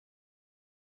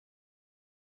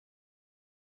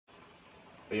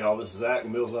Hey y'all, this is Zach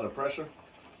with Meals Under Pressure.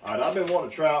 Alright, I've been wanting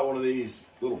to try out one of these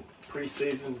little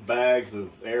pre-seasoned bags of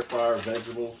air fryer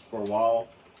vegetables for a while.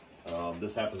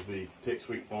 This happens to be Pick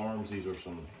Sweet Farms. These are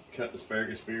some cut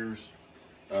asparagus spears.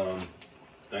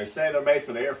 They say they're made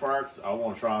for the air fryer. I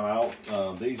want to try them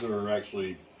out. These are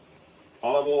actually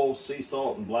olive oil, sea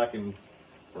salt, and blackened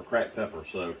or cracked pepper.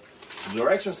 So the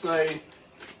directions say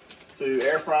to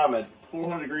air fry them at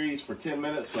 400 degrees for 10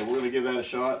 minutes. So we're going to give that a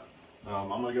shot. I'm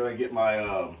going to go ahead and get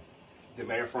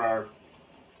my air fryer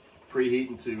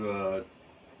preheating to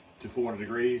 400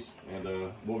 degrees,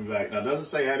 and we'll be back. Now it doesn't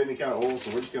say add any kind of oil, so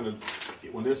we're just going to,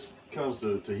 when this comes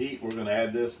to heat, we're going to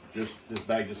add this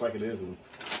bag just like it is and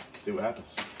see what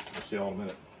happens. We'll see y'all in a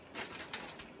minute.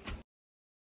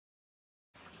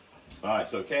 Alright,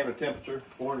 so it came to temperature,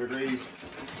 400 degrees.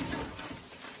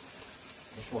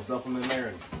 Just want to dump them in there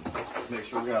and make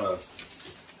sure we got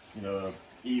a,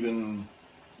 even,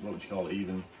 what would you call it,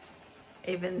 even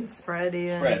spread.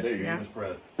 Spread, there you go, even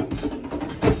spread.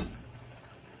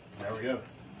 There we go.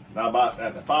 Now about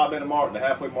at the 5-minute mark, the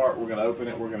halfway mark, we're going to open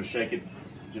it, we're going to shake it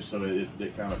just so that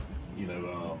it kind of,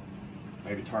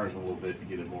 maybe turns a little bit to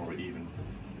get it more of an even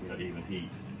heat.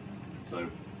 So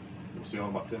we'll see you in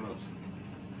about 10 minutes.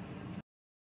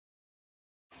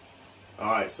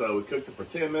 Alright, so we cooked it for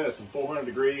 10 minutes at 400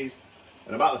 degrees,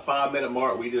 and about the 5-minute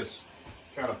mark, we just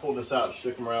kind of pulled this out and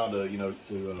shook them around to,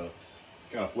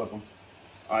 kind of flip them.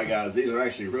 Alright guys, these are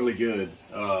actually really good.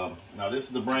 Now this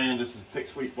is the brand, this is Pick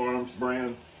Sweet Farms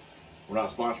brand. We're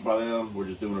not sponsored by them, we're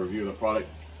just doing a review of the product.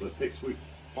 But Pick Sweet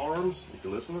Farms, if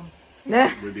you're listening,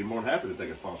 we'd be more than happy to take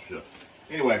a sponsorship.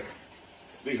 Anyway,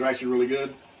 these are actually really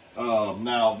good.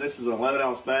 Now this is an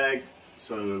 11-ounce bag,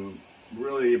 so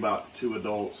really about 2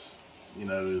 adults,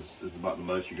 is about the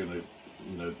most you're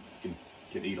gonna,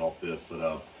 can eat off this.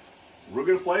 But real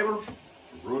good flavor,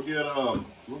 real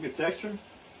good texture.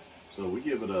 So we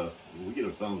give it a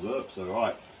thumbs up. So all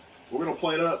right, we're gonna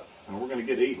plate up and we're gonna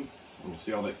get eating, and we'll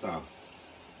see y'all next time.